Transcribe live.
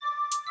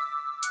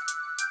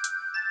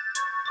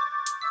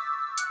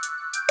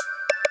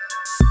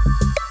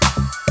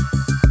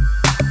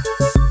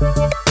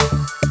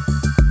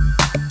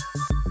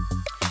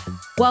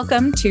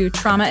Welcome to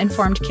Trauma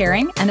Informed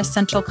Caring, an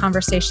Essential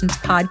Conversations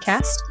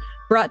podcast,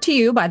 brought to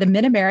you by the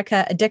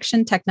Mid-America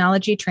Addiction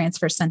Technology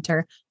Transfer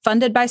Center,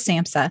 funded by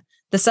SAMHSA,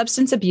 the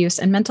Substance Abuse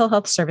and Mental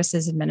Health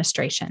Services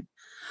Administration.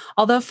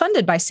 Although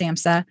funded by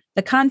SAMHSA,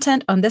 the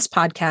content on this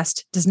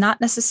podcast does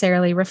not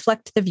necessarily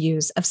reflect the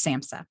views of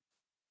SAMHSA.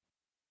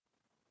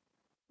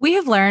 We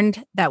have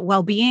learned that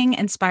well-being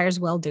inspires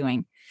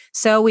well-doing.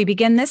 So we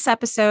begin this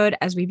episode,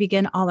 as we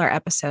begin all our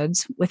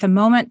episodes, with a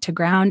moment to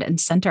ground and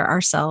center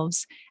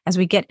ourselves as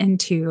we get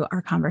into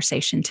our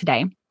conversation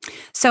today.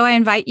 So I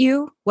invite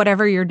you,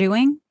 whatever you're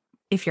doing,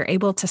 if you're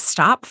able to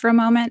stop for a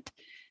moment,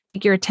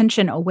 take your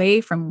attention away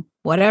from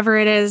whatever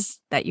it is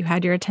that you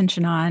had your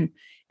attention on,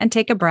 and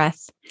take a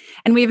breath.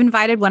 And we've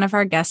invited one of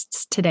our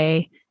guests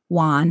today,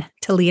 Juan,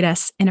 to lead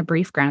us in a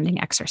brief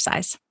grounding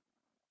exercise.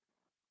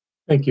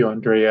 Thank you,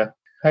 Andrea.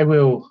 I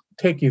will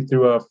take you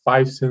through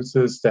 5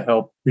 senses to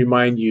help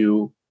remind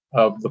you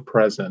of the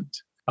present.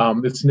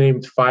 It's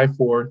named 5,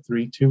 4,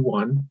 3, 2,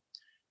 1.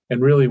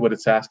 And really what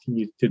it's asking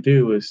you to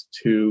do is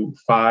to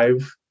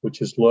 5,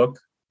 which is look,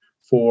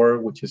 4,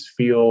 which is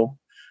feel,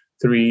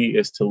 3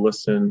 is to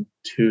listen,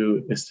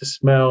 2 is to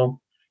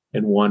smell,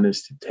 and 1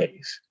 is to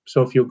taste.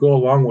 So if you'll go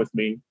along with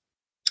me,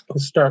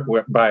 let's start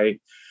by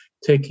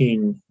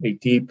taking a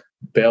deep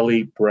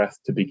belly breath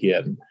to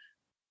begin.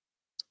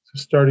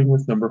 So starting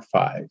with number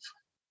 5.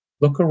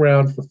 Look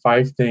around for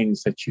 5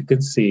 things that you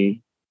can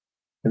see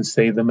and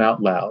say them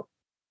out loud.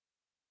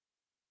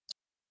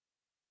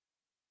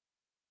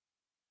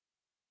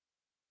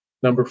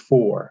 Number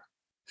 4,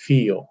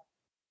 feel.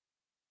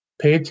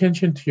 Pay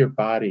attention to your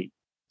body.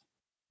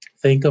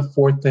 Think of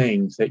 4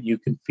 things that you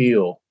can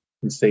feel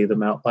and say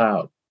them out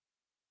loud.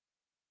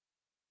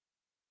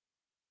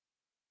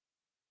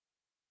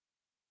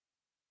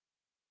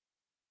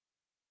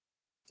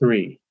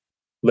 Three,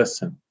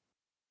 listen.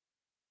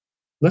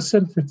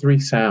 Listen for 3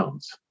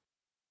 sounds.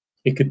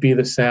 It could be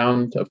the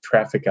sound of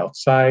traffic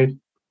outside.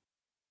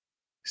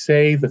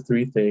 Say the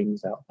 3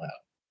 things out loud.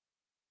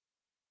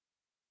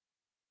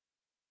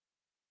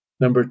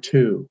 Number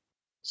 2,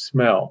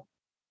 smell.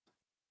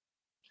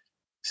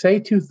 Say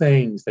 2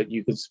 things that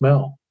you can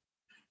smell,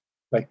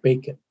 like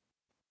bacon.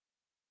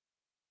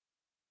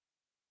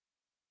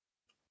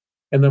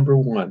 And number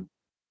 1,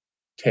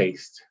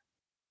 taste.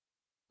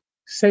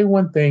 Say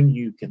 1 thing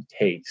you can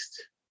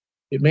taste.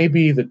 It may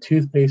be the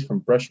toothpaste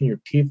from brushing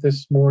your teeth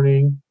this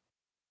morning,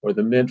 or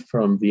the mint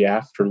from the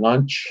after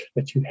lunch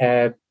that you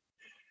had.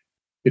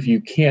 If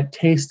you can't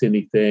taste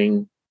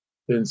anything,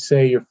 then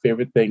say your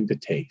favorite thing to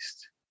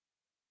taste.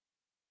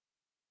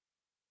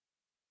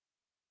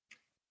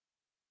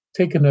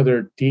 Take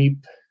another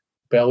deep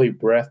belly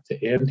breath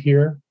to end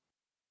here.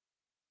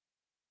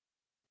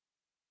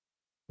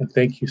 And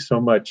thank you so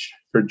much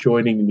for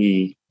joining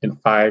me in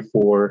 5,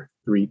 4,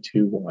 3,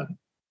 2, 1.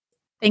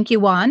 Thank you,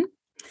 Juan.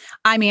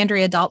 I'm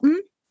Andrea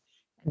Dalton.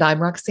 And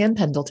I'm Roxanne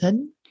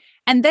Pendleton.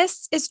 And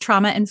this is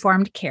Trauma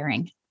Informed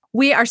Caring.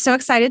 We are so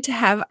excited to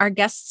have our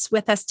guests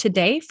with us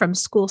today from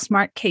School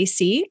Smart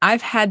KC.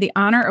 I've had the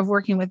honor of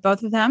working with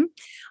both of them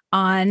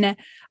on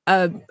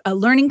a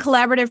learning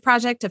collaborative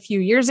project a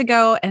few years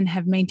ago and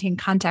have maintained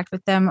contact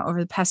with them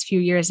over the past few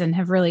years and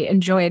have really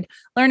enjoyed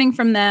learning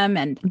from them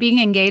and being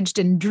engaged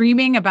in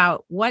dreaming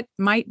about what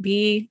might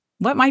be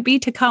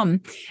to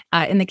come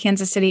in the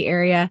Kansas City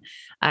area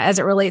as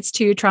it relates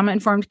to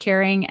trauma-informed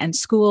caring and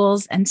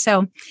schools. And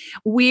so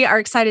we are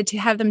excited to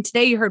have them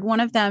today. You heard one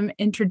of them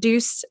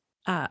introduce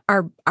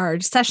our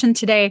session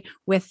today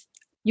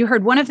you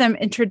heard one of them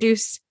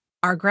introduce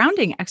our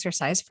grounding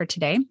exercise for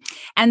today.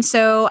 And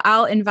so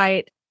I'll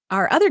invite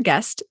our other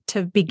guest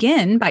to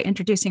begin by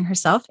introducing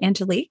herself.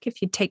 Angelique,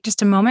 if you'd take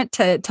just a moment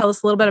to tell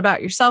us a little bit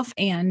about yourself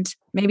and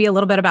maybe a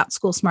little bit about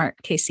School Smart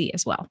KC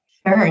as well.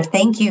 Sure.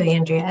 Thank you,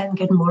 Andrea, and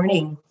good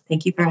morning.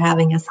 Thank you for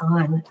having us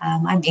on.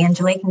 I'm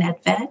Angelique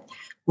Nedved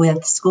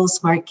with School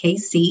Smart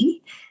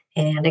KC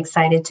and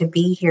excited to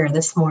be here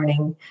this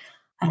morning.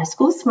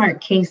 School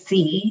Smart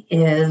KC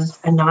is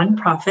a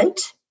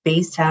nonprofit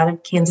based out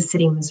of Kansas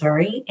City,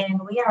 Missouri, and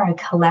we are a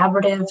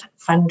collaborative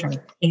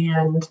funder.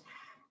 And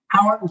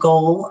our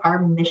goal,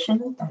 our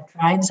mission that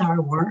drives our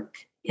work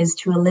is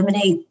to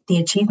eliminate the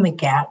achievement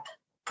gap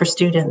for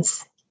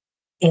students.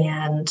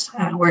 And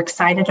we're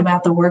excited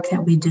about the work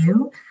that we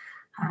do.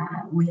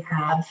 We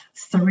have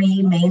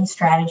 3 main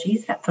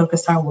strategies that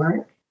focus our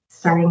work: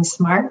 starting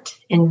smart,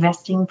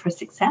 investing for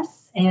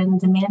success, and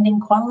demanding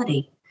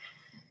quality.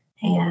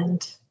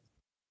 And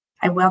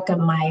I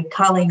welcome my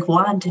colleague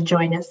Juan to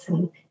join us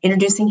in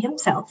introducing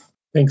himself.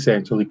 Thanks,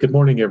 Angelique. Good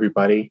morning,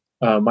 everybody.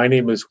 My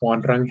name is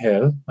Juan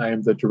Rangel. I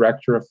am the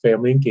Director of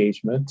Family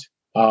Engagement.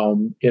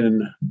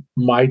 In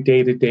my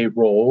day-to-day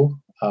role,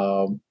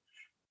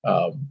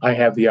 I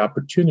have the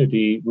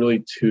opportunity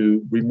really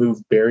to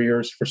remove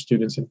barriers for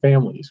students and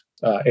families.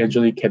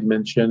 Angelique had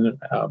mentioned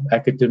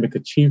academic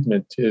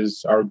achievement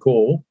is our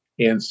goal.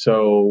 And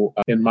so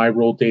in my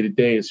role day to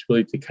day is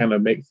really to kind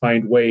of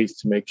find ways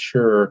to make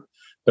sure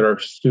that our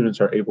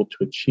students are able to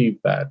achieve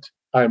that.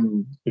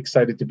 I'm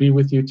excited to be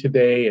with you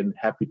today and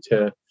happy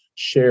to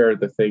share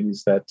the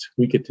things that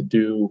we get to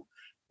do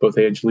both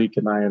Angelique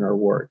and I in our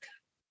work.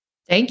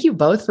 Thank you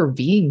both for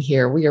being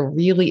here. We are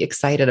really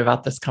excited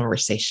about this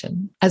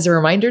conversation. As a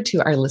reminder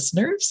to our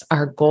listeners,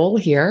 our goal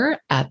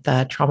here at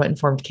the Trauma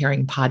Informed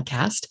Caring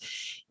podcast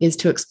is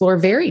to explore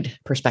varied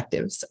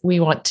perspectives. We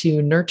want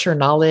to nurture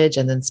knowledge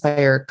and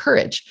inspire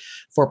courage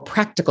for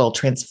practical,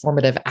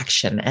 transformative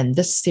action. And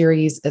this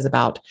series is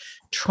about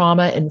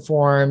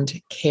trauma-informed,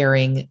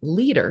 caring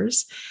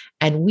leaders.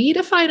 And we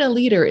define a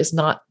leader as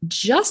not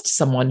just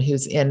someone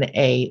who's in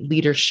a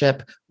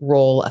leadership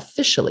role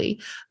officially,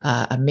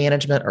 a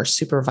management or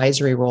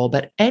supervisory role,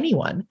 but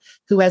anyone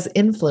who has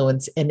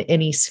influence in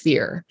any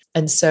sphere.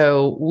 And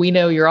so we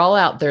know you're all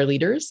out there,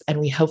 leaders, and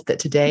we hope that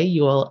today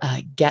you will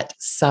get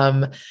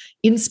some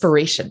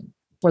inspiration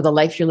for the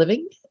life you're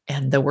living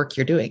and the work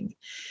you're doing.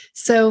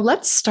 So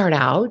let's start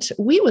out.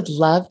 We would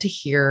love to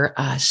hear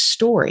a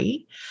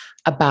story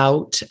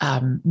about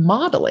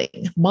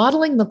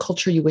modeling the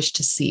culture you wish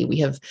to see.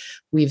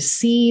 We've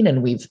seen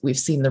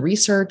the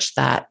research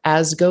that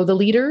as go the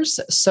leaders,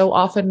 so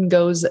often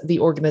goes the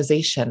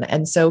organization.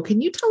 And so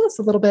can you tell us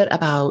a little bit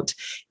about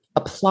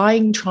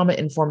applying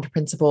trauma-informed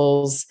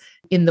principles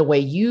in the way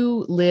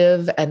you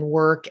live and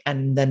work,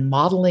 and then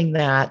modeling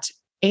that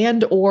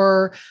and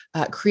or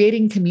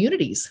creating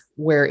communities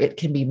where it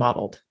can be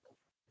modeled?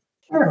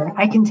 Sure,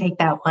 I can take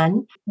that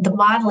one. The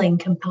modeling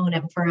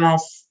component for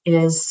us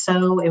is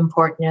so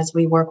important as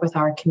we work with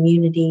our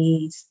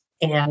communities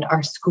and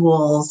our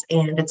schools,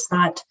 and it's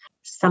not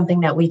something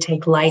that we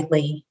take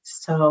lightly.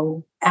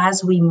 So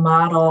as we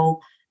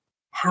model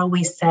how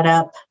we set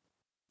up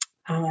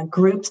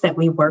groups that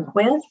we work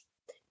with,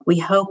 we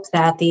hope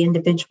that the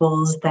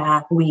individuals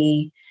that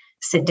we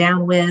sit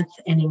down with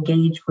and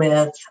engage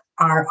with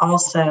are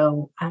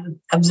also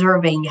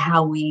observing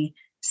how we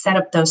set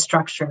up those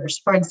structures.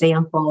 For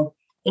example,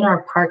 in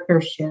our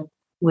partnership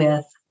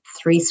with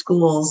 3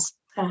 schools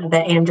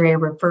that Andrea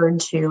referred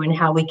to and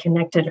how we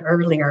connected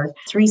earlier,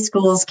 3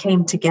 schools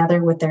came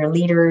together with their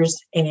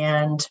leaders,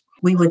 and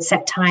we would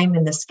set time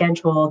in the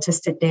schedule to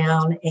sit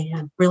down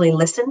and really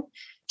listen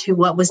to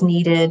what was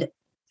needed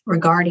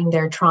regarding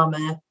their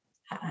trauma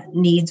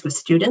needs with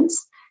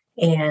students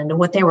and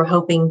what they were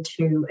hoping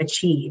to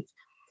achieve.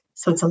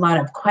 So it's a lot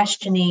of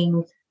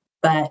questioning,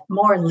 but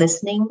more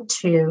listening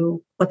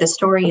to what the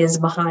story is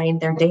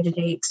behind their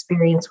day-to-day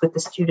experience with the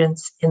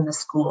students in the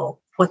school,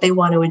 what they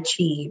want to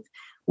achieve,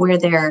 where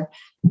their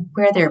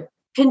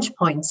pinch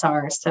points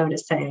are, so to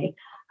say.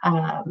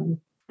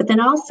 But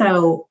then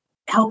also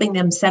helping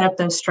them set up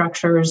those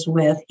structures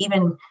with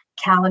even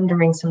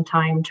calendaring some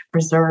time to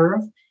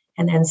preserve,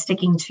 and then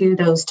sticking to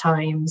those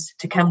times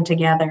to come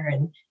together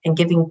and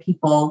giving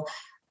people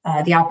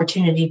the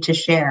opportunity to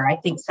share. I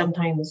think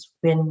sometimes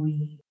when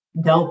we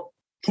don't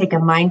take a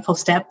mindful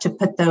step to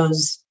put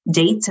those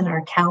dates in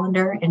our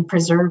calendar and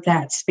preserve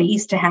that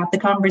space to have the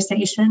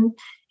conversation,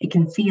 it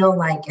can feel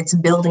like it's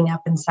building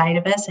up inside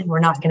of us and we're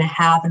not going to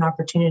have an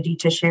opportunity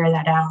to share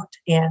that out.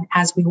 And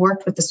as we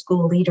worked with the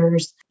school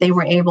leaders, they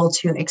were able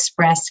to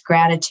express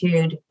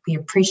gratitude. We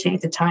appreciate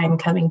the time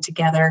coming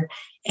together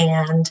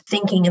and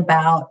thinking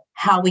about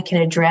how we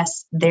can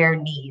address their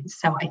needs.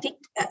 So I think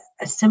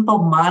a simple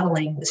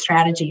modeling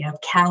strategy of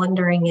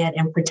calendaring it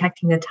and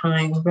protecting the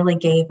time really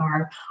gave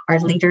our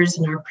leaders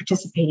and our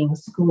participating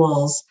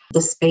schools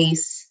the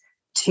space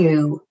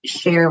to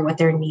share what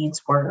their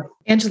needs were.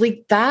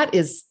 Angelique, that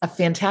is a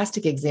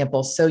fantastic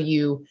example. So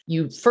you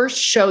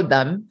first showed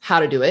them how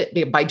to do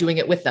it by doing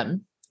it with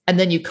them, and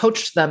then you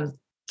coached them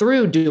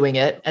through doing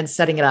it and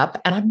setting it up.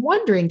 And I'm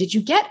wondering, did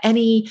you get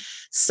any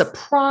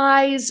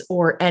surprise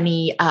or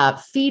any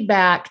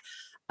feedback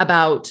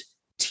about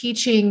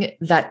teaching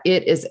that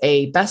it is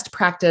a best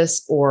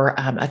practice or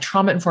a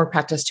trauma-informed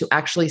practice to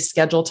actually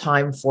schedule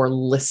time for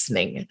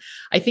listening?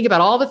 I think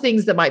about all the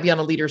things that might be on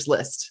a leader's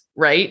list,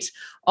 right?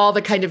 All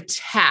the kind of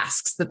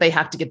tasks that they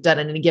have to get done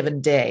in any given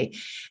day.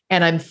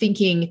 And I'm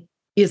thinking,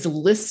 was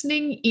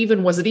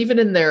it even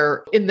in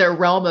their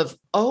realm of,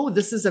 oh,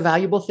 this is a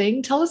valuable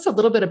thing? Tell us a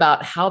little bit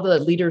about how the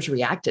leaders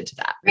reacted to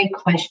that. Great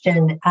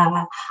question.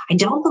 I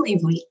don't believe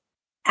we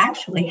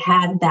actually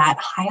had that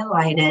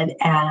highlighted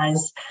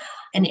as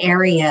an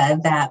area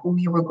that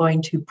we were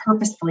going to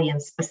purposely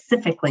and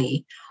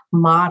specifically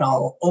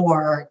model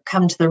or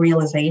come to the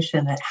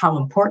realization that how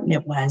important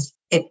it was.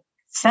 It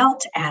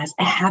felt as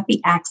a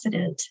happy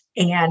accident.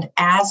 And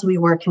as we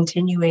were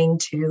continuing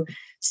to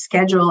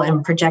schedule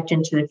and project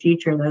into the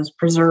future, those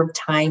preserved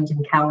times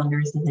and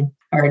calendars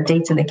or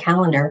dates in the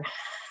calendar,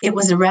 it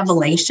was a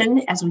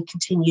revelation as we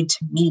continued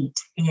to meet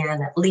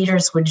and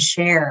leaders would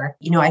share,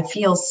 I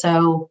feel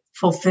so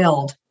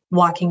fulfilled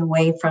walking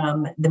away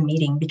from the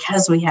meeting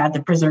because we had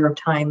the preserved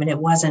time and it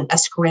wasn't a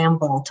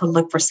scramble to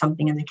look for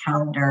something in the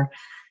calendar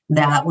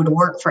that would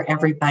work for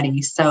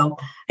everybody. So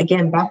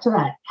again, back to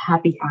that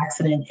happy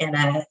accident and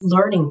a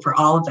learning for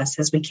all of us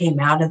as we came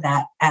out of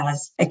that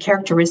as a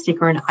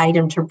characteristic or an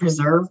item to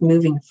preserve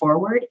moving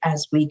forward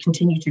as we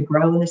continue to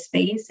grow in the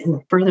space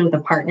and further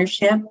the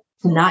partnership,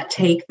 not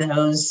take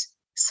those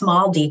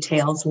small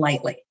details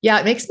lightly. Yeah,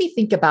 it makes me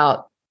think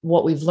about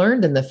what we've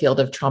learned in the field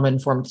of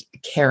trauma-informed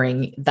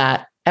caring,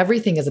 that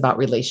everything is about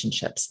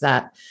relationships,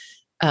 that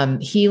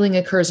healing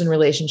occurs in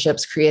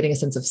relationships, creating a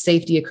sense of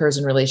safety occurs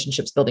in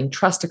relationships, building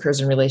trust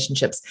occurs in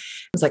relationships.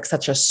 It's like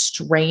such a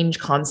strange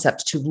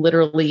concept to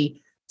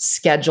literally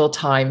schedule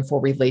time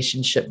for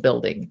relationship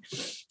building.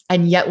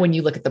 And yet when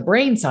you look at the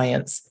brain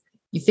science,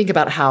 you think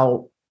about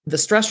how the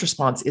stress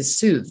response is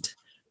soothed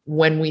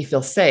when we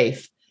feel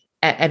safe,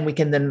 and we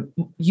can then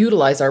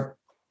utilize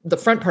the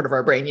front part of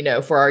our brain,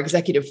 for our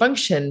executive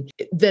function.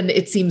 Then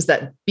it seems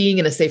that being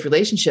in a safe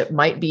relationship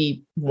might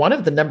be one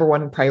of the number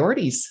one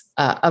priorities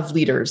of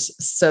leaders,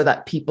 so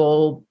that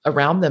people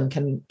around them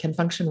can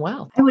function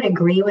well. I would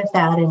agree with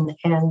that.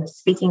 And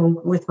speaking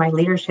with my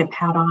leadership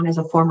hat on as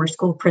a former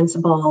school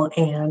principal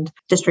and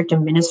district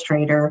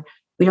administrator,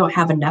 we don't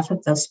have enough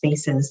of those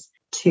spaces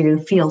to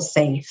feel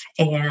safe.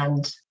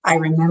 And I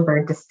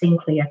remember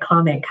distinctly a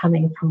comment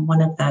coming from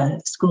one of the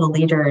school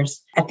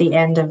leaders at the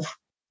end of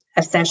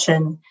a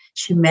session.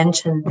 She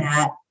mentioned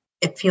that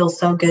it feels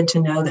so good to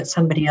know that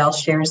somebody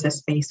else shares this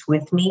space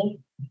with me.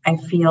 I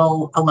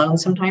feel alone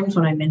sometimes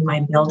when I'm in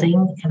my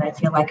building, and I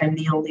feel like I'm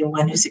the only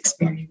one who's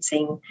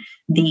experiencing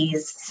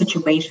these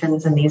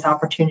situations and these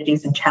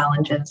opportunities and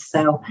challenges.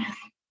 So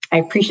I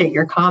appreciate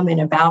your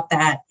comment about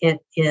that. It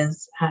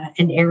is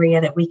an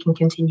area that we can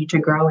continue to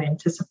grow in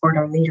to support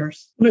our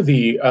leaders. One of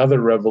the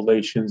other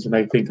revelations, and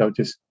I think I'll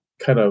just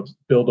kind of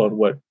build on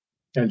what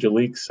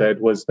Angelique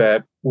said, was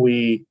that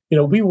we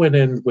went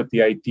in with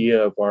the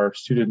idea of our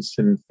students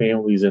and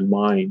families in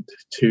mind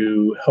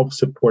to help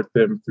support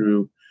them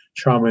through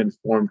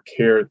trauma-informed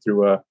care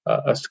through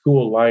a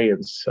school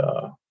alliance.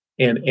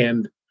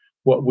 And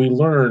what we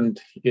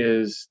learned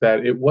is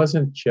that it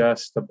wasn't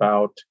just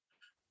about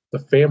the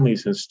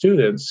families and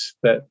students,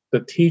 that the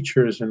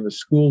teachers and the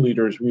school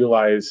leaders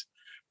realized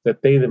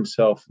that they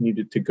themselves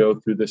needed to go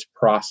through this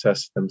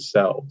process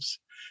themselves.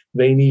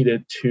 They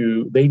needed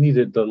to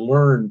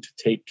learn to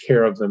take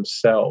care of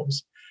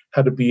themselves,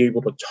 how to be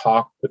able to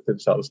talk with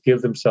themselves,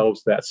 give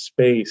themselves that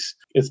space.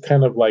 It's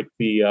kind of like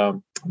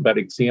that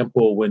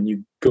example when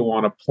you go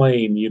on a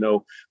plane,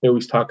 they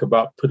always talk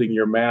about putting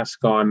your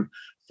mask on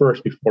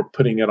first before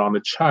putting it on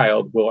a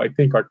child. Well, I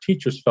think our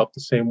teachers felt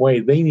the same way.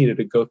 They needed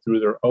to go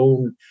through their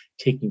own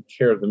taking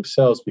care of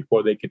themselves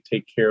before they could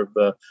take care of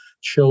the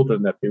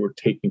children that they were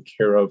taking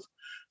care of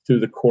through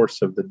the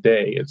course of the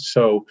day. And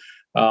so,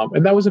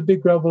 and that was a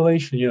big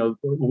revelation.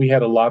 We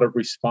had a lot of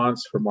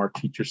response from our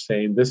teachers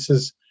saying,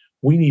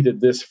 we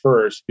needed this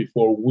first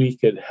before we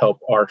could help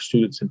our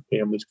students and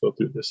families go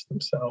through this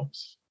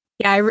themselves.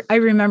 Yeah, I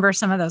remember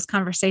some of those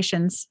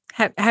conversations,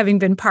 having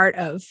been part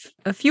of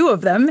a few of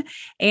them,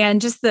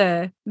 and just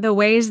the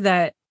ways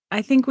that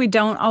I think we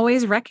don't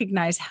always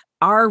recognize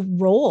our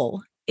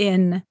role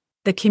in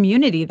the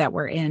community that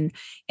we're in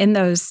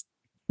those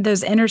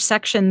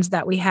intersections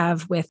that we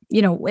have with,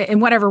 in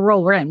whatever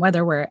role we're in,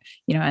 whether we're,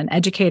 an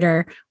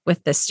educator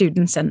with the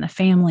students and the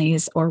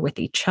families or with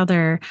each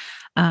other.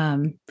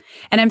 And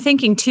I'm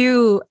thinking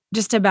too,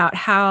 just about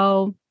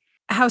how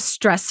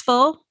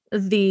stressful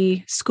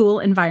the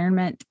school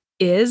environment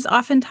is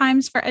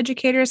oftentimes for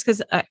educators,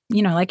 because,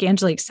 like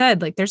Angelique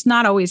said, like there's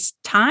not always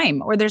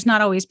time, or there's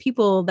not always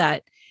people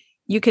that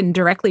you can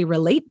directly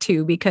relate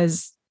to,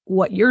 because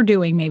what you're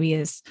doing maybe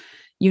is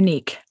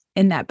unique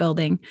in that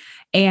building.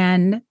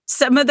 And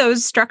some of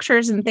those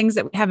structures and things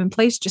that we have in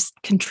place just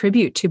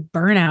contribute to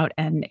burnout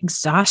and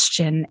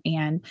exhaustion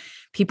and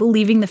people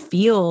leaving the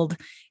field.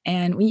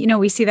 And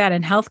we see that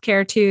in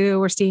healthcare too.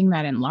 We're seeing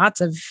that in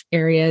lots of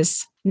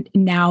areas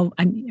now.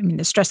 I mean,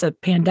 the stress of the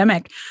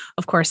pandemic,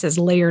 of course, has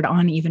layered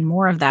on even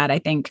more of that, I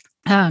think.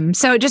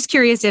 So just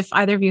curious if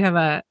either of you have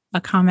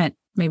a comment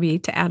maybe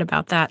to add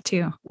about that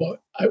too. Well,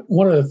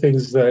 one of the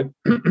things that,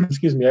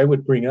 I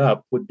would bring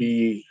up would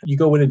be, you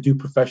go in and do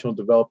professional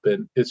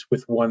development, it's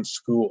with one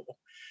school.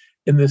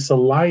 In this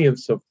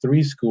alliance of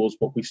 3 schools,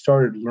 what we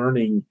started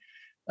learning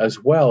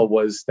as well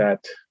was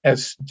that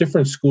as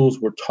different schools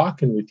were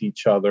talking with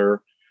each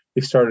other,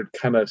 they started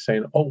kind of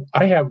saying, oh,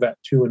 I have that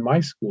too in my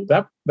school.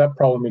 That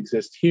problem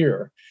exists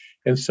here.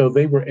 And so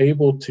they were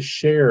able to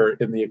share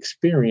in the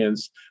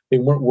experience. They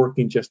weren't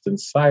working just in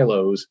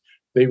silos.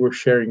 They were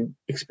sharing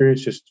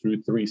experiences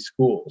through 3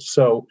 schools.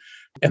 So,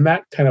 and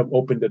that kind of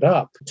opened it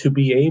up to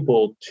be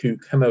able to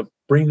kind of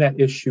bring that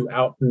issue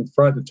out in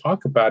front and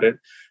talk about it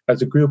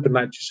as a group, and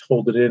not just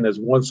hold it in as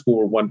one school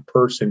or one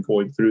person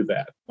going through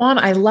that. Juan,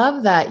 I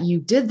love that you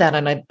did that.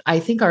 And I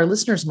think our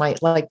listeners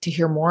might like to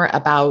hear more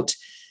about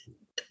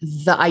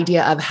the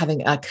idea of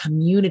having a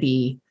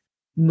community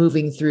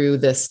moving through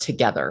this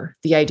together,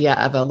 the idea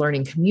of a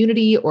learning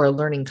community or a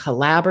learning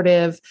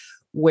collaborative,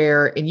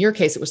 where in your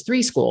case, it was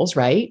 3 schools,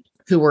 right,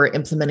 who were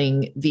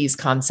implementing these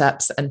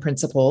concepts and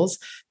principles.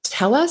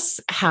 Tell us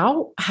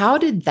how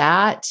did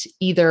that,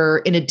 either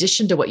in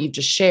addition to what you've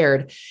just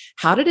shared,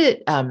 how did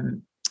it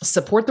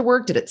support the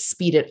work? Did it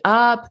speed it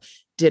up?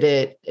 Did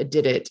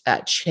it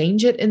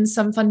change it in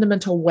some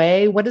fundamental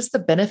way? What is the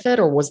benefit,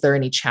 or was there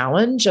any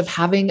challenge of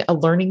having a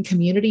learning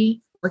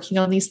community working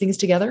on these things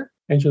together?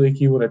 Angelique,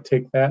 you want to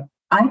take that?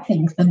 I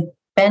think the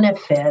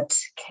benefit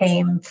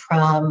came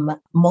from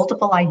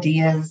multiple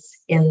ideas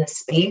in the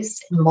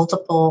space,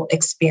 multiple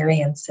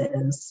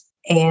experiences.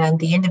 And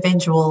the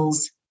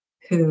individuals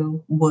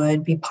who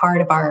would be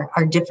part of our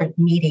different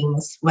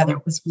meetings, whether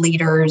it was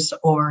leaders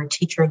or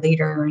teacher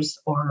leaders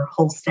or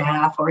whole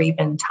staff, or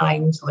even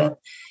times with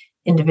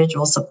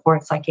individual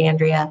supports like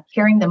Andrea,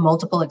 hearing the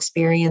multiple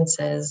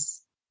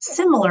experiences,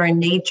 similar in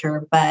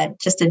nature, but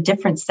just a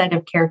different set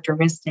of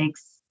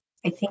characteristics,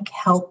 I think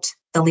helped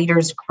the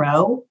leaders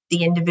grow,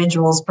 the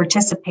individuals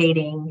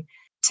participating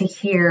to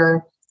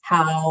hear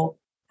how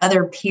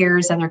other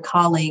peers, other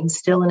colleagues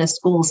still in a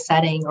school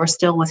setting or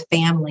still with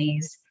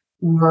families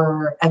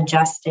were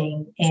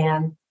adjusting.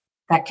 And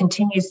that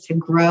continues to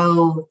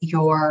grow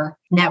your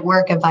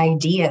network of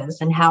ideas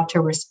and how to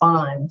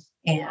respond.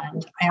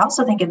 And I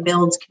also think it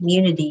builds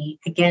community.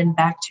 Again,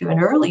 back to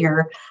an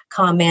earlier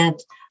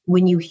comment,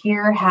 when you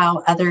hear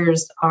how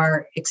others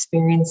are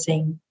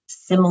experiencing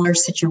similar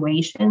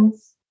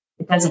situations,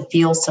 it doesn't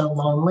feel so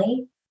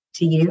lonely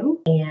to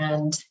you.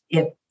 And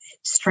it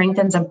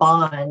strengthens a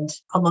bond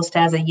almost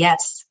as a,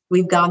 yes,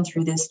 we've gone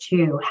through this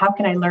too. How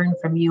can I learn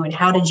from you? And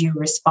how did you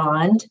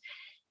respond?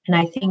 And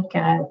I think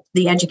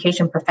the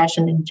education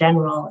profession in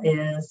general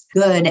is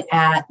good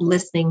at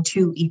listening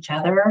to each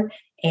other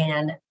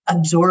and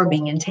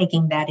absorbing and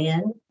taking that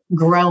in,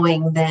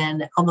 growing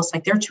then almost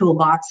like their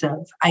toolbox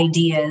of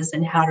ideas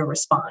and how to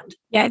respond.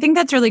 Yeah, I think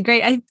that's really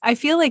great. I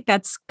feel like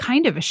that's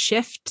kind of a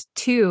shift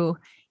too,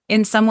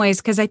 in some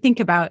ways, because I think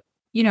about,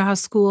 how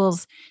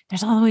schools,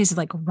 there's always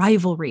like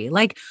rivalry,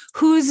 like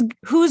who's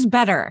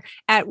better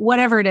at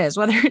whatever it is,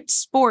 whether it's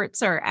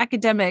sports or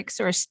academics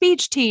or a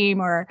speech team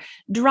or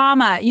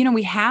drama.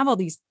 We have all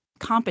these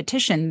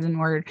competitions and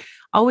we're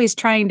always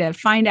trying to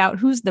find out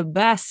who's the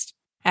best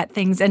at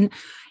things. And,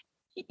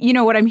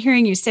 what I'm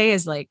hearing you say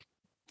is like,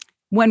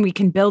 when we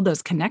can build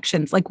those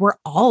connections, like we're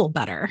all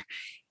better.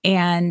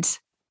 And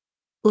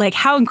like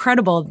how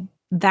incredible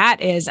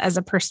that is as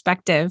a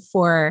perspective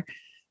for,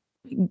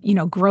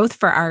 growth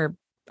for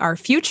our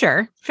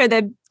future, for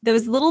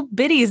those little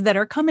biddies that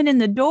are coming in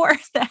the door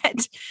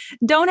that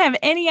don't have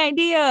any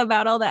idea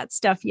about all that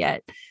stuff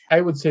yet. I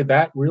would say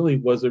that really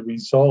was a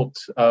result,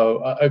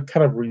 a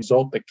kind of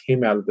result that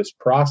came out of this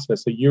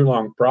process, a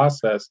year-long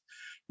process.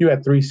 You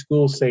had 3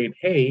 schools saying,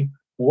 hey,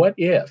 what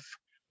if?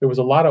 There was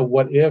a lot of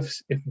what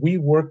ifs. If we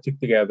worked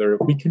together,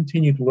 if we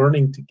continued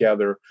learning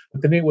together,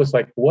 but then it was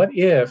like, what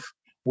if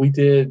we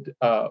did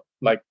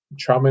like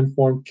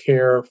trauma-informed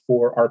care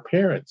for our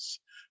parents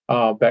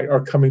that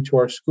are coming to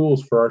our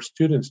schools, for our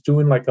students,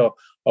 doing like a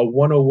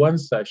 101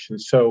 session.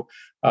 So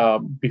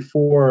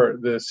before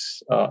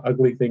this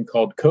ugly thing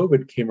called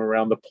COVID came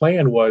around, the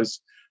plan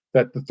was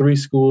that the 3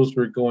 schools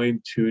were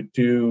going to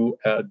do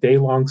a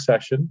day-long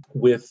session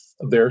with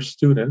their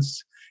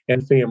students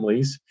and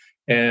families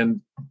and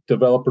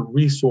develop a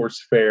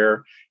resource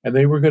fair. And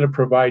they were going to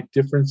provide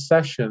different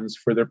sessions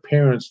for their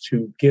parents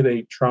to get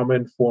a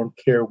trauma-informed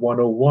care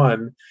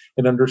 101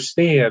 and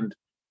understand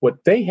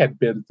what they had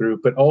been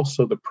through, but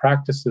also the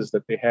practices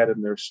that they had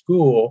in their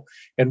school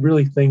and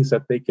really things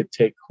that they could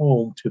take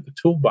home to the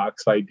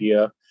toolbox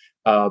idea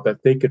that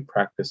they could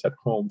practice at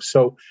home.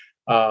 So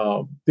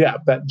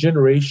that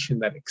generation,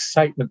 that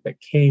excitement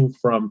that came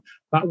from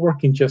not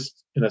working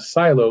just in a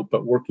silo,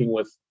 but working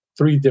with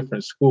 3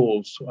 different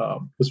schools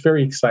was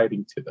very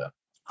exciting to them.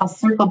 I'll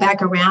circle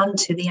back around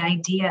to the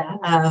idea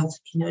of,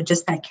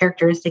 just that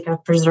characteristic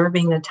of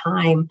preserving the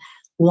time.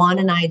 Juan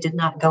and I did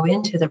not go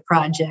into the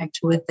project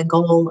with the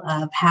goal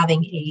of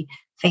having a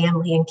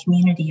family and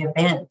community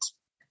event,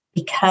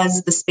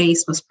 because the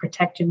space was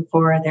protected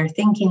for their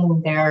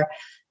thinking, their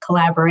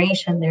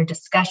collaboration, their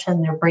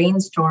discussion, their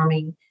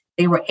brainstorming.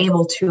 They were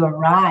able to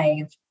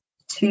arrive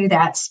to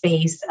that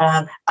space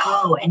of,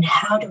 and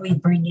how do we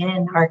bring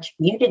in our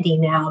community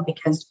now?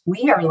 Because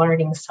we are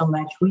learning so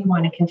much. We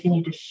want to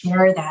continue to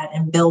share that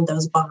and build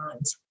those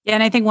bonds. Yeah,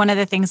 and I think one of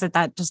the things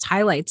that just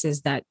highlights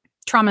is that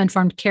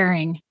trauma-informed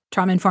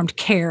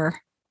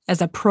care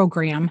as a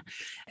program,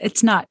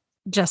 it's not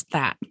just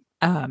that.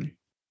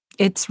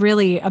 It's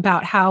really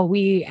about how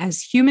we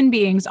as human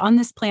beings on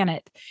this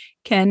planet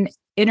can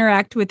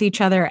interact with each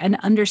other and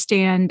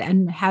understand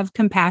and have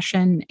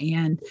compassion.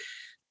 And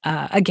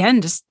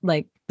again, just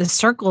like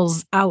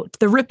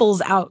the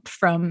ripples out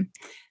from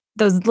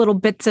those little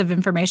bits of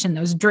information,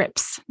 those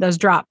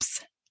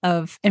drops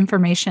of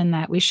information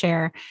that we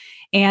share.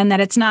 And that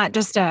it's not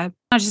just a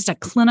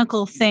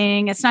clinical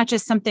thing. It's not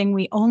just something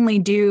we only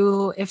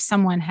do if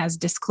someone has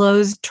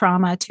disclosed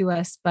trauma to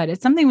us, but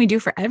it's something we do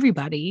for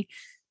everybody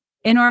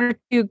in order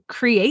to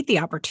create the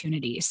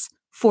opportunities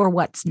for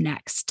what's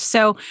next.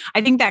 So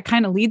I think that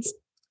kind of leads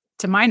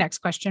to my next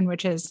question,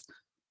 which is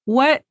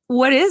what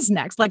is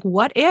next? Like,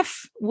 what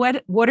if,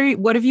 what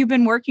have you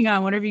been working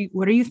on? What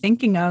are you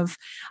thinking of,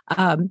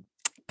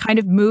 kind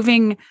of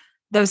moving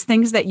those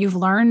things that you've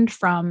learned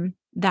from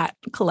that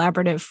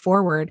collaborative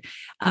forward.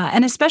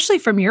 And especially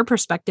from your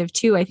perspective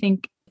too, I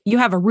think you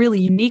have a really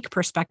unique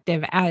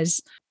perspective as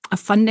a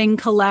funding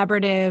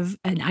collaborative,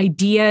 an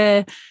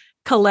idea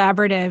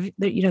collaborative.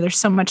 There's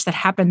so much that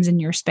happens in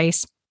your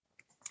space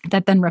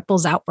that then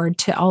ripples outward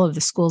to all of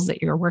the schools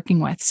that you're working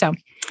with. So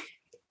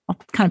I I'll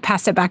kind of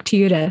pass it back to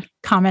you to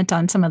comment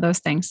on some of those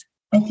things.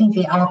 I think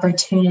the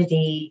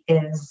opportunity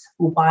is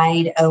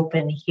wide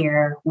open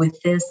here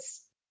with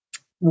this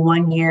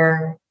 1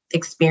 year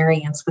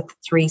experience with the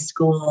 3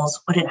 schools.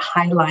 What it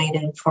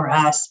highlighted for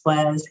us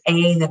was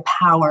the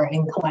power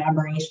in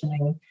collaboration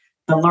and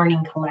the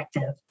learning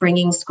collective,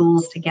 bringing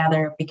schools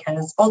together,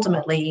 because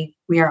ultimately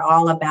we are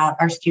all about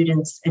our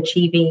students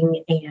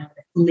achieving and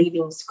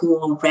leaving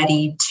school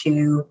ready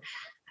to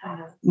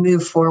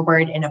move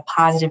forward in a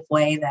positive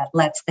way that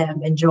lets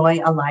them enjoy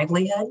a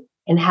livelihood.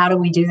 And how do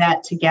we do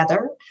that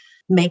together?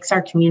 Makes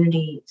our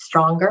community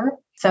stronger.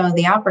 So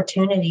the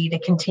opportunity to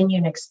continue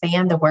and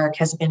expand the work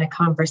has been a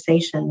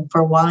conversation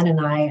for Juan and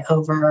I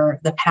over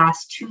the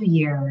past 2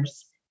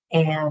 years.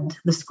 And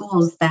the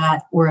schools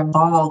that were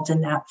involved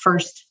in that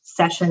first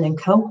session and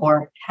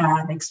cohort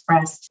have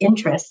expressed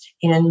interest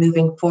in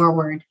moving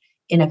forward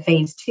in a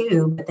phase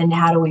 2. But then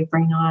how do we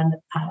bring on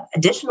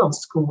additional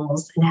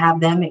schools and have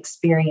them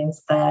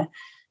experience the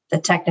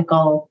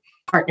technical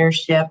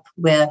partnership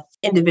with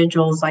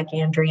individuals like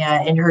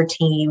Andrea and her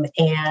team?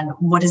 And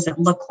what does it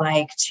look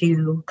like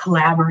to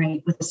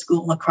collaborate with a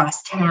school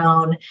across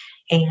town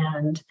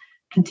and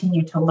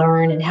continue to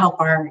learn and help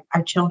our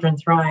children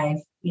thrive?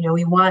 You know,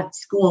 we want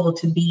school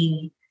to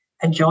be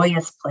a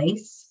joyous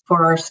place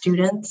for our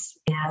students,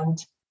 and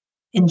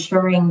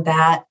ensuring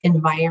that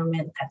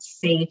environment that's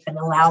safe and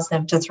allows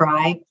them to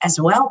thrive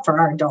as well for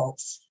our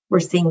adults.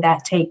 We're seeing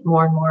that take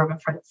more and more of a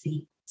front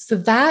seat. So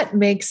that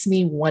makes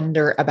me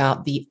wonder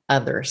about the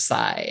other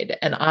side.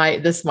 And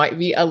this might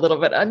be a little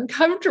bit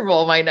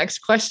uncomfortable, my next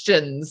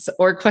question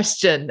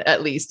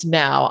at least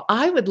now.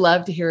 I would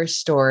love to hear a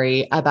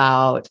story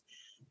about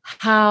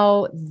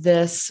how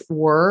this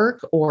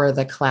work or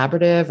the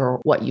collaborative or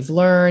what you've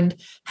learned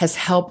has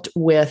helped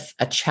with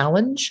a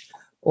challenge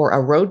or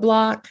a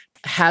roadblock.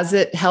 Has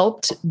it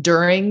helped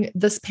during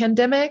this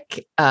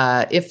pandemic?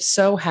 If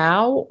so,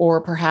 how? Or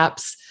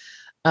perhaps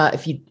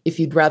if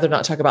you'd rather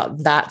not talk about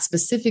that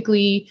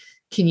specifically,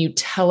 can you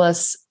tell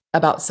us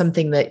about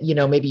something that,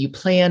 maybe you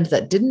planned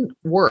that didn't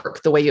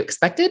work the way you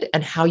expected,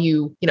 and how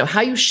you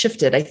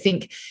shifted? I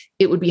think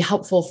it would be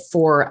helpful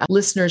for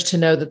listeners to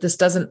know that this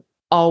doesn't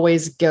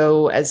always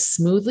go as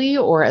smoothly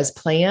or as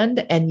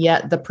planned, and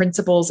yet the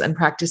principles and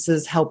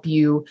practices help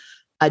you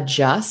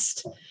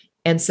adjust.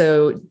 And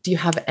so do you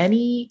have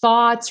any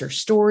thoughts or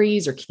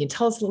stories, or can you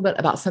tell us a little bit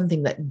about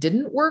something that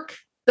didn't work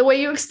the way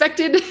you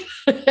expected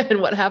and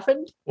what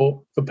happened?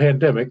 Well, the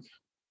pandemic,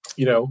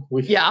 you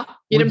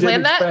didn't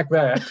plan that? Expect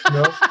that.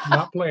 No,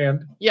 not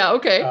planned. Yeah.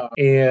 Okay.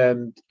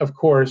 And of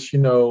course,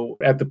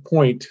 at the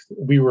point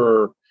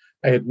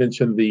I had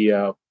mentioned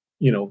the,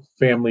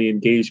 family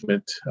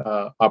engagement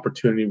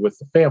opportunity with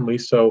the family.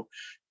 So,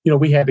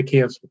 we had to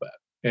cancel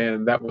that.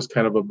 And that was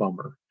kind of a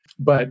bummer.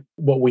 But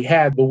what we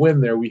had, the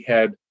win there, we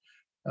had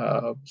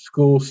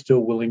schools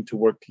still willing to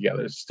work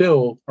together.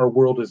 Still, our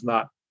world is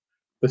not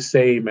the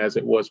same as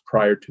it was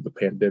prior to the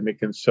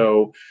pandemic. And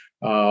so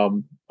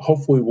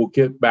hopefully we'll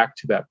get back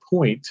to that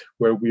point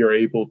where we are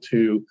able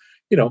to,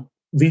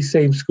 these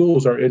same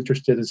schools are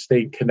interested in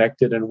staying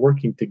connected and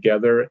working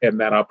together, and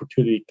that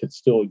opportunity can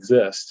still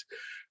exist.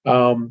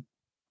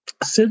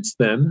 Since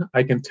then,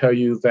 I can tell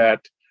you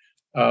that,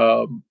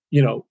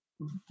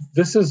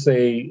 this is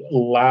there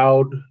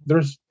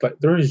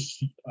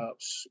is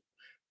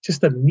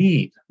just a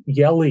need,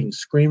 yelling,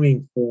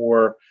 screaming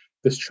for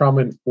this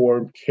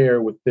trauma-informed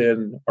care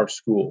within our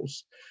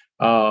schools.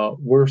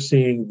 We're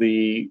seeing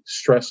the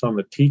stress on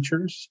the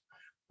teachers,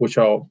 which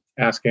I'll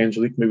ask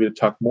Angelique maybe to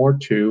talk more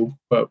to,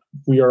 but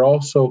we are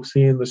also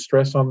seeing the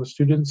stress on the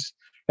students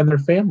and their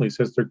families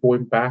as they're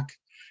going back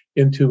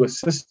into a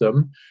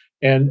system.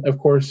 And of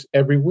course,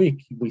 every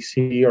week we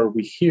see or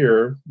we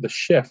hear the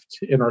shift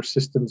in our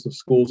systems of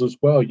schools as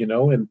well,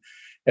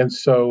 and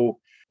so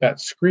that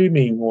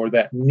screaming or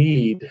that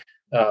need,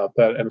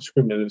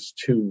 screaming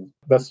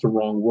that's the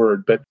wrong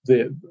word, but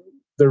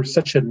there's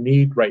such a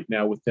need right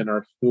now within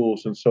our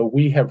schools. And so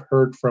we have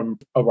heard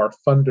of our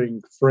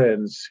funding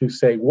friends who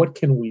say, what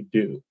can we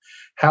do?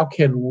 How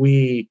can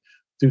we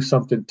do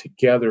something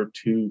together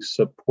to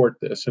support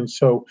this? And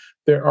so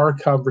there are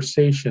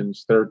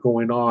conversations that are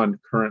going on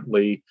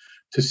currently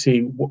to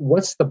see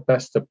what's the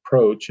best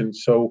approach. And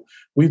so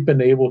we've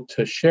been able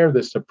to share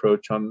this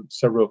approach on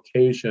several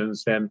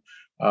occasions, and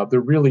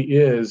there really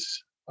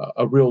is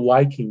a real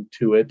liking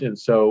to it. And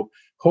so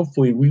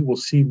hopefully we will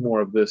see more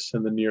of this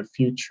in the near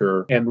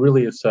future. And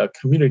really it's a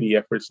community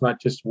effort. It's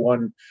not just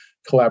one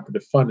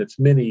collaborative fund. It's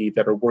many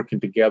that are working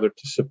together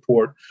to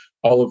support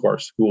all of our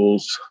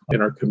schools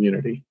in our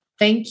community.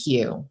 Thank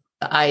you.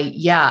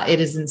 It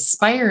is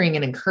inspiring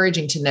and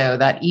encouraging to know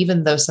that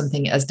even though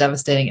something as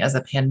devastating as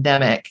a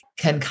pandemic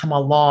can come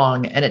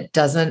along and it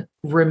doesn't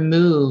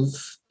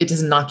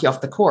knock you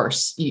off the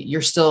course,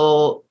 you're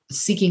still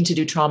seeking to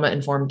do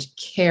trauma-informed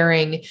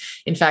caring.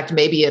 In fact,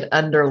 maybe it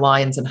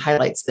underlines and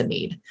highlights the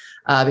need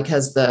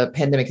because the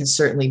pandemic has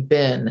certainly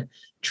been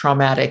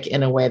traumatic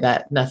in a way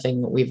that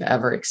nothing we've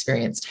ever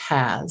experienced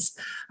has.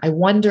 I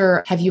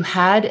wonder, have you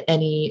had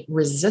any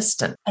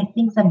resistance? I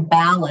think the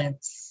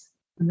balance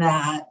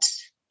that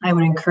I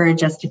would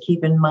encourage us to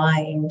keep in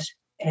mind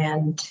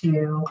and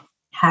to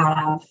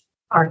have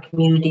our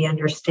community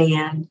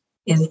understand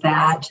is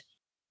that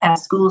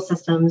as school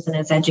systems and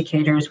as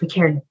educators, we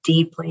care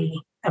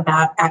deeply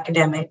about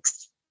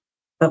academics,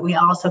 but we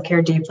also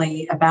care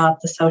deeply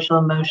about the social,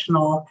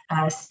 emotional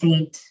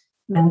state,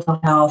 mental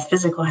health,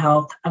 physical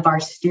health of our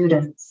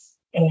students,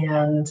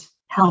 and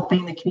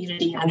helping the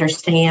community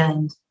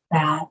understand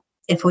that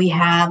if we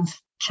have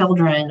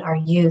children, our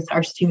youth,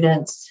 our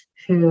students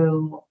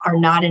who are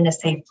not in a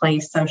safe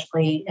place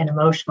socially and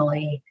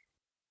emotionally,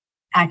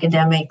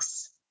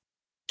 academics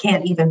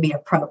can't even be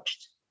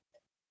approached.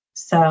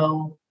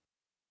 So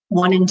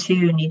 1 and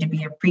 2 need to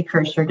be a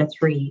precursor to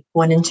 3.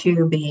 1 and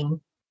 2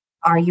 being,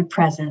 are you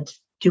present?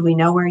 Do we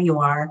know where you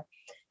are?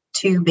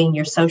 2 being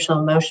your social,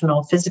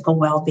 emotional, physical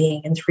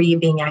well-being, and 3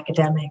 being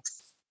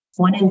academics.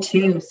 1 and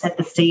 2 set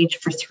the stage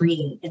for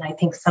 3. And I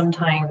think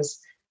sometimes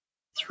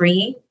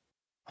 3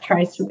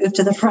 tries to move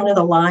to the front of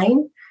the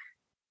line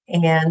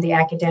and the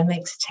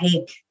academics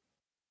take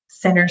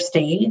center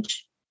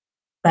stage.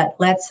 But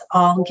let's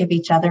all give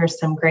each other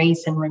some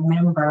grace and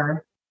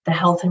remember the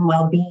health and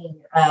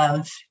well-being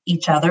of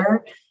each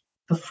other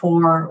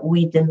before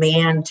we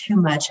demand too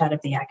much out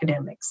of the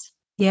academics.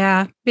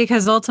 Yeah,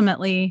 because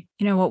ultimately,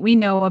 what we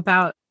know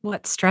about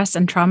what stress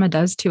and trauma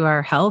does to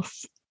our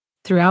health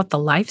throughout the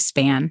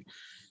lifespan,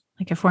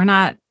 like if we're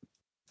not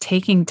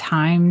taking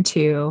time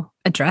to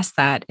address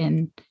that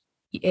in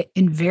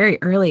very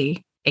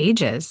early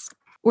ages,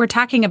 we're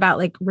talking about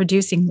like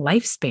reducing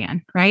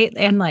lifespan, right?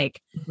 And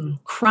like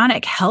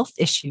chronic health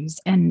issues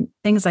and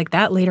things like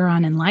that later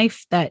on in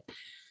life that,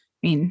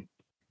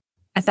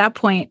 at that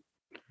point,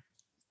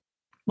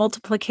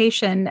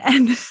 multiplication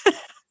and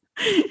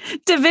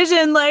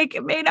division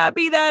may not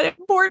be that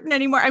important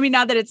anymore.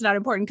 Not that it's not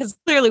important, because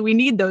clearly we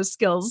need those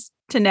skills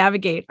to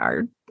navigate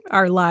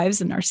our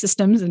lives and our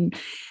systems and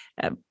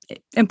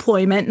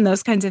employment and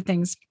those kinds of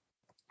things.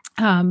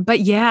 But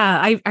yeah,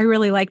 I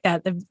really like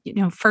that.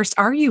 First,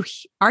 are you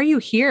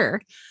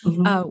here?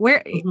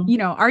 Where,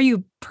 are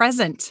you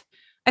present?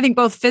 I think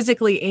both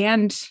physically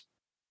and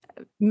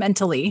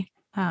mentally.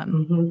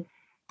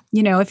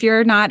 If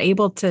you're not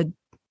able to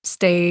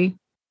stay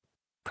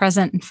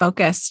present and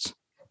focused,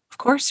 of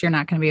course, you're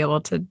not going to be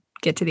able to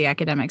get to the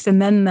academics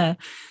and then the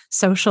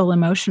social,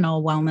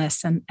 emotional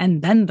wellness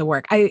and then the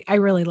work. I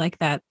really like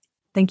that.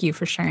 Thank you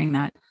for sharing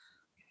that.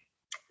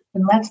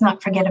 And let's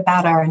not forget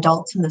about our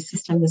adults in the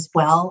system as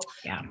well.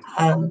 Yeah.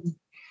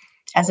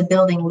 As a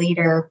building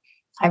leader,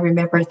 I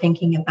remember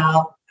thinking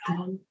about,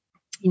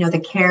 the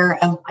care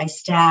of my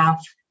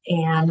staff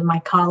and my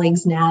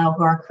colleagues now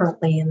who are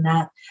currently in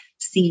that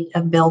seat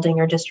of building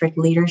or district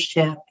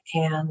leadership.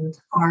 And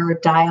our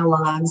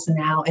dialogues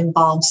now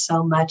involve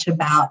so much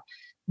about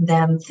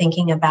them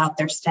thinking about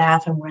their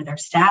staff and where their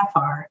staff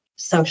are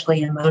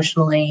socially,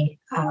 emotionally,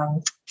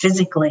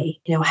 physically.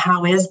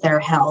 How is their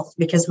health?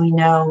 Because we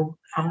know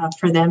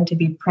for them to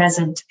be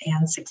present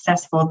and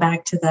successful,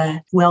 back to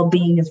the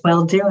well-being is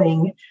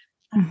well-doing,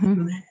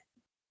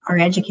 our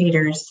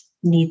educators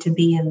need to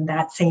be in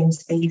that same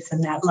space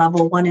and that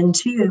level 1 and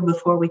 2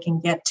 before we can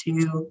get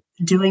to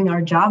doing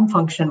our job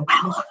function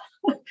well.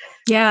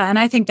 Yeah. And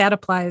I think that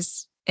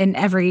applies in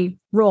every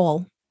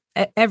role,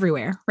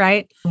 everywhere,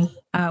 right?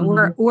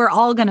 We're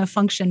all going to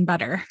function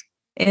better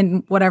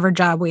in whatever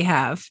job we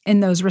have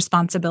in those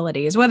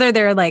responsibilities, whether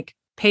they're like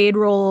paid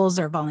roles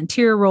or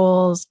volunteer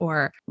roles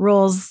or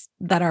roles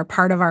that are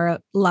part of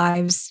our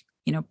lives.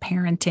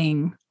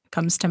 Parenting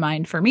comes to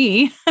mind for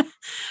me,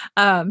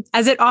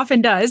 as it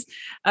often does,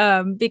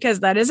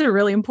 because that is a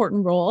really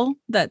important role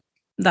that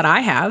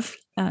I have,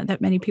 that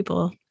many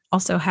people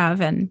also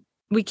have. And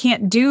we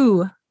can't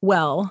do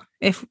well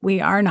if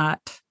we are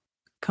not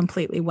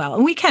completely well.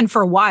 And we can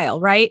for a while,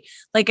 right?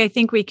 Like, I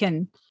think we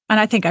can, and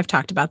I think I've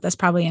talked about this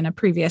probably in a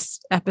previous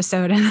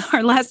episode in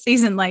our last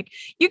season, like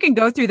you can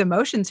go through the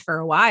motions for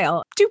a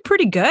while, do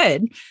pretty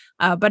good,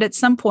 but at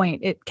some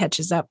point it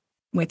catches up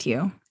with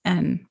you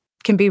and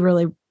can be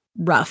really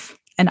rough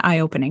and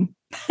eye-opening.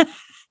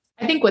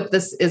 I think what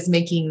this is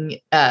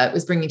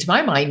bringing to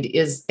my mind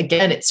is,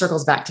 again, it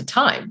circles back to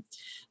time.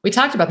 We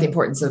talked about the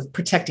importance of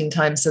protecting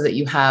time so that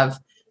you have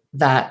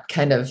that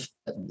kind of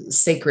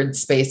sacred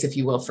space, if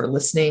you will, for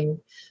listening.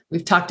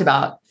 We've talked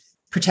about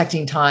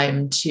protecting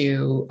time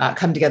to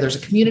come together as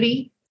a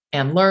community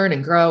and learn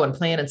and grow and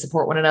plan and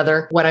support one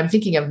another. What I'm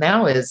thinking of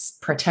now is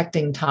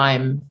protecting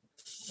time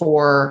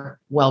for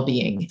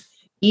well-being.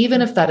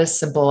 Even if that is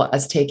simple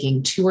as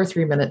taking 2 or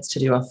 3 minutes to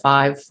do a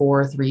 5,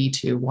 4, 3,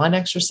 2, 1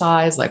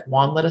 exercise, like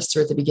Juan led us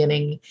through at the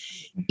beginning,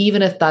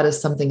 even if that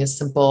is something as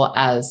simple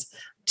as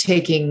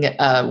taking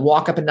a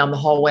walk up and down the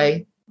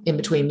hallway in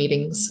between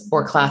meetings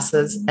or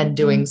classes and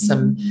doing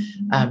some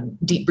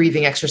deep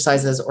breathing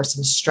exercises or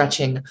some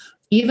stretching,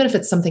 even if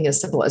it's something as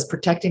simple as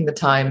protecting the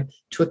time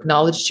to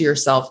acknowledge to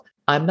yourself,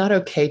 I'm not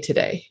okay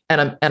today,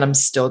 and I'm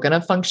still going to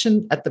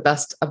function at the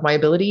best of my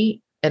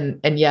ability.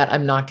 And yet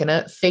I'm not going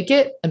to fake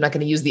it. I'm not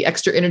going to use the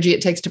extra energy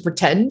it takes to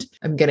pretend.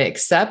 I'm going to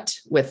accept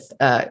with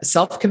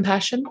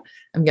self-compassion.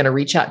 I'm going to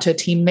reach out to a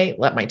teammate,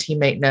 let my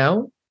teammate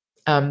know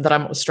that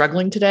I'm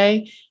struggling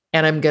today,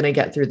 and I'm going to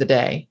get through the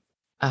day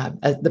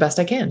the best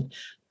I can.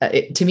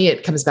 To me,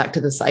 it comes back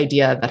to this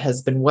idea that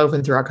has been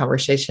woven through our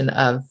conversation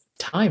of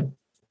time,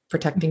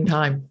 protecting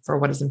time for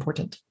what is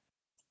important.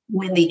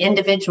 When the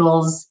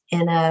individuals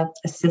in a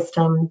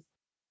system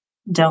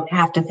don't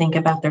have to think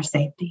about their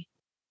safety,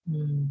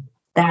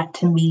 that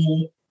to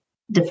me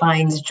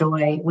defines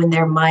joy, when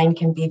their mind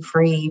can be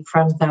free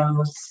from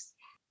those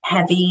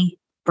heavy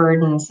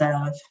burdens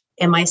of,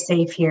 am I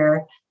safe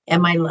here?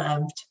 Am I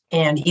loved?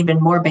 And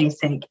even more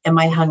basic, am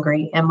I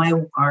hungry? Am I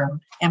warm?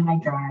 Am I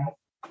dry?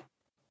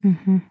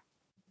 Mm-hmm.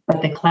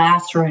 But the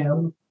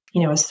classroom,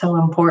 is so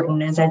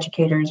important. As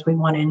educators, we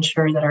want to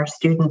ensure that our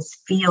students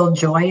feel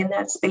joy in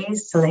that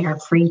space so they are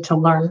free to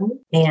learn,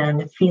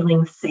 and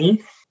feeling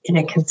safe in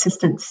a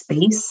consistent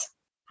space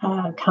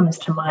comes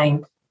to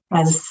mind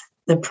as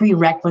the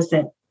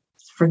prerequisite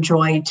for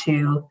joy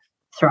to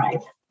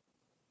thrive.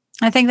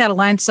 I think that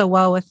aligns so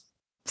well with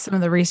some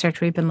of the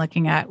research we've been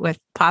looking at with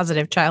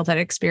positive childhood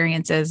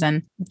experiences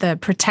and the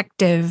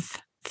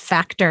protective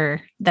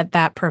factor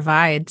that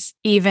provides,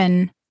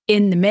 even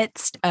in the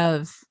midst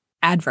of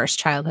adverse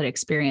childhood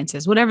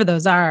experiences, whatever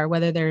those are,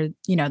 whether they're,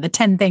 the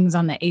 10 things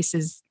on the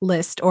ACEs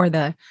list or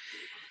the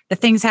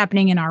things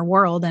happening in our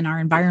world and our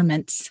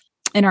environments,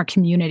 in our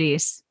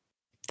communities,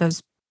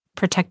 those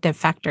protective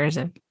factors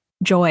of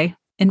joy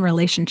in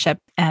relationship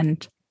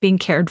and being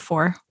cared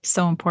for,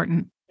 so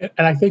important.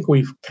 And I think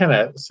we've kind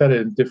of said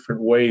it in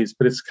different ways,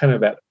 but it's kind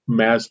of that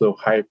Maslow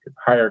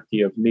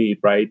hierarchy of need,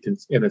 right? And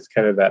it's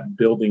kind of that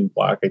building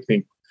block. I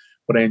think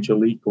what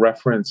Angelique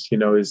referenced,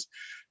 is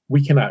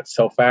we cannot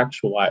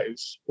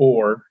self-actualize,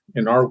 or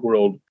in our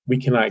world, we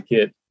cannot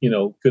get,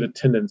 good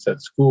attendance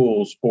at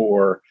schools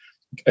or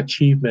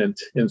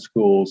achievement in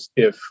schools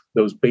if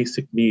those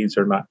basic needs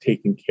are not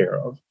taken care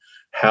of.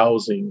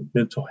 Housing,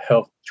 mental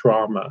health,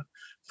 trauma,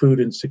 food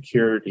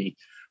insecurity,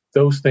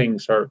 those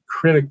things are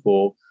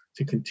critical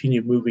to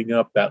continue moving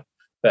up that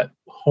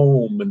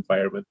home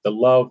environment, the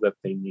love that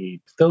they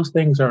need. If those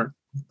things aren't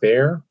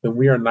there, then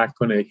we are not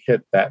going to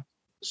hit that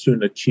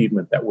student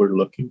achievement that we're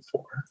looking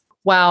for.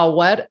 Wow,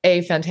 what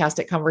a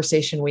fantastic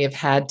conversation we have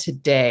had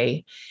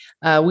today.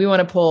 We want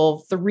to pull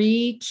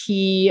 3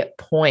 key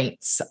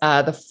points.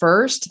 The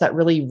first that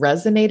really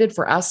resonated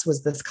for us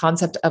was this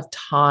concept of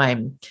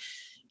time.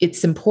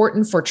 It's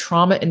important for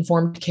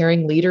trauma-informed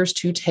caring leaders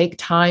to take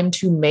time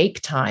to make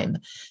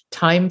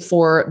time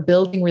for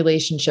building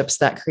relationships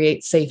that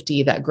create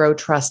safety, that grow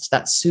trust,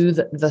 that soothe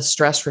the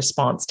stress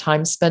response.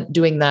 Time spent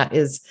doing that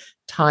is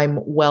time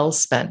well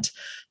spent.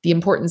 The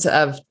importance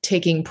of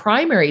taking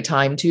primary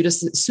time to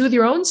soothe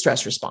your own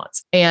stress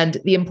response, and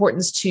the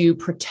importance to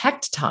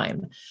protect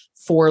time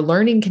for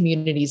learning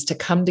communities to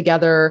come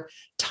together,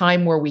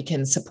 time where we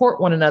can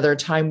support one another,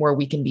 time where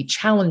we can be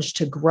challenged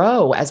to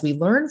grow as we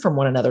learn from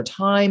one another,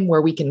 time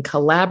where we can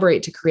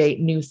collaborate to create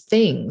new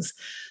things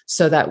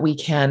so that we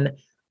can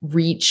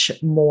reach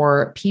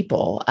more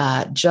people.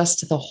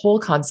 Just the whole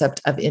concept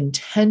of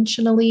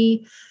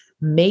intentionally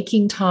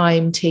making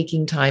time,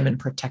 taking time, and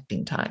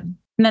protecting time.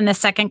 And then the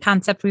second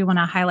concept we want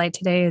to highlight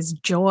today is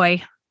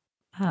joy,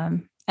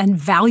 and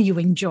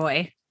valuing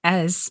joy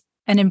as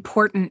an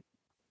important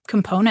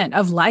component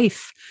of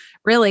life,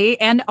 really,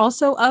 and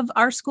also of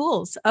our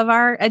schools, of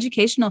our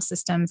educational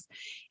systems.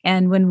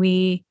 And when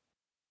we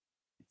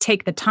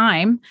take the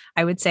time,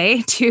 I would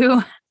say,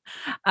 to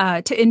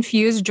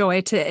infuse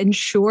joy, to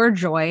ensure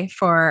joy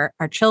for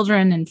our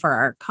children and for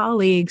our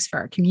colleagues, for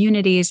our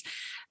communities,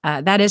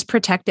 that is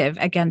protective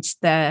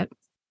against the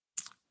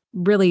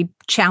really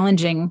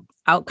challenging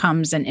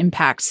outcomes and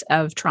impacts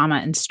of trauma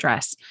and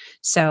stress.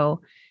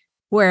 So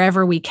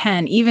wherever we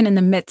can, even in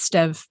the midst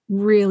of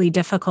really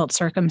difficult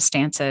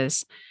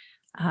circumstances,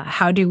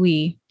 how do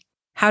we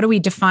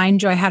define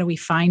joy? How do we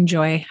find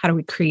joy? How do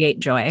we create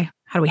joy?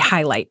 How do we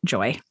highlight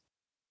joy?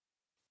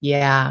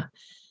 Yeah.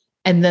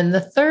 And then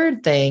the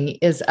third thing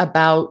is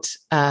about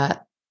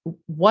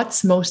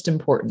what's most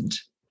important.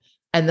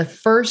 And the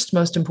first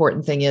most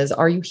important thing is,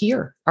 are you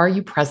here? Are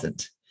you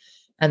present?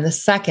 And the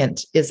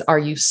second is, are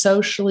you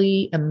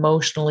socially,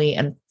 emotionally,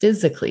 and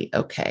physically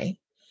okay?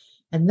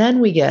 And then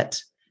we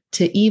get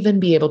to even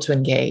be able to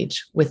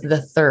engage with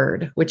the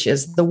third, which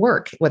is the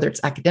work, whether it's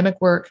academic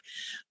work,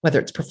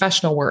 whether it's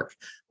professional work,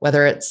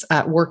 whether it's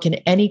work in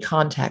any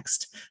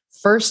context.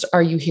 First,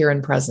 are you here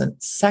and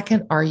present?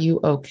 Second, are you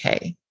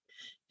okay?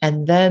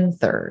 And then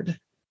third,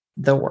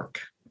 the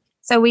work.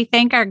 So we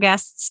thank our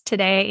guests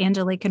today,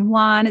 Angelique and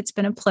Juan. It's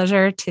been a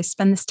pleasure to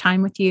spend this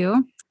time with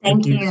you.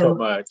 Thank you so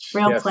much.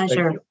 Real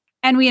pleasure.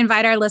 And we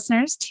invite our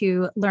listeners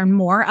to learn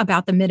more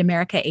about the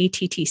Mid-America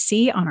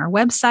ATTC on our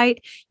website.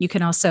 You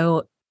can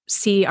also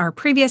see our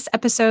previous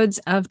episodes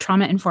of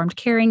Trauma-Informed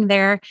Caring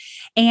there.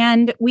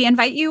 And we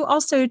invite you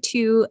also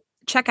to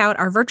check out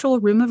our virtual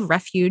room of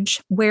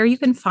refuge, where you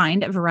can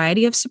find a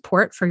variety of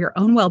support for your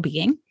own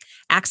well-being,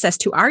 access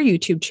to our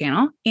YouTube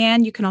channel,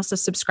 and you can also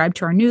subscribe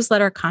to our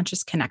newsletter,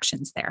 Conscious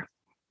Connections, there.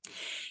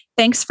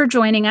 Thanks for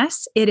joining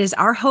us. It is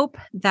our hope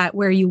that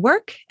where you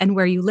work and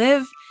where you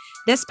live,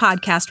 This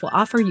podcast will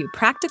offer you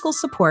practical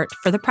support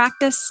for the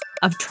practice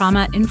of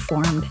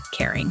trauma-informed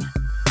caring.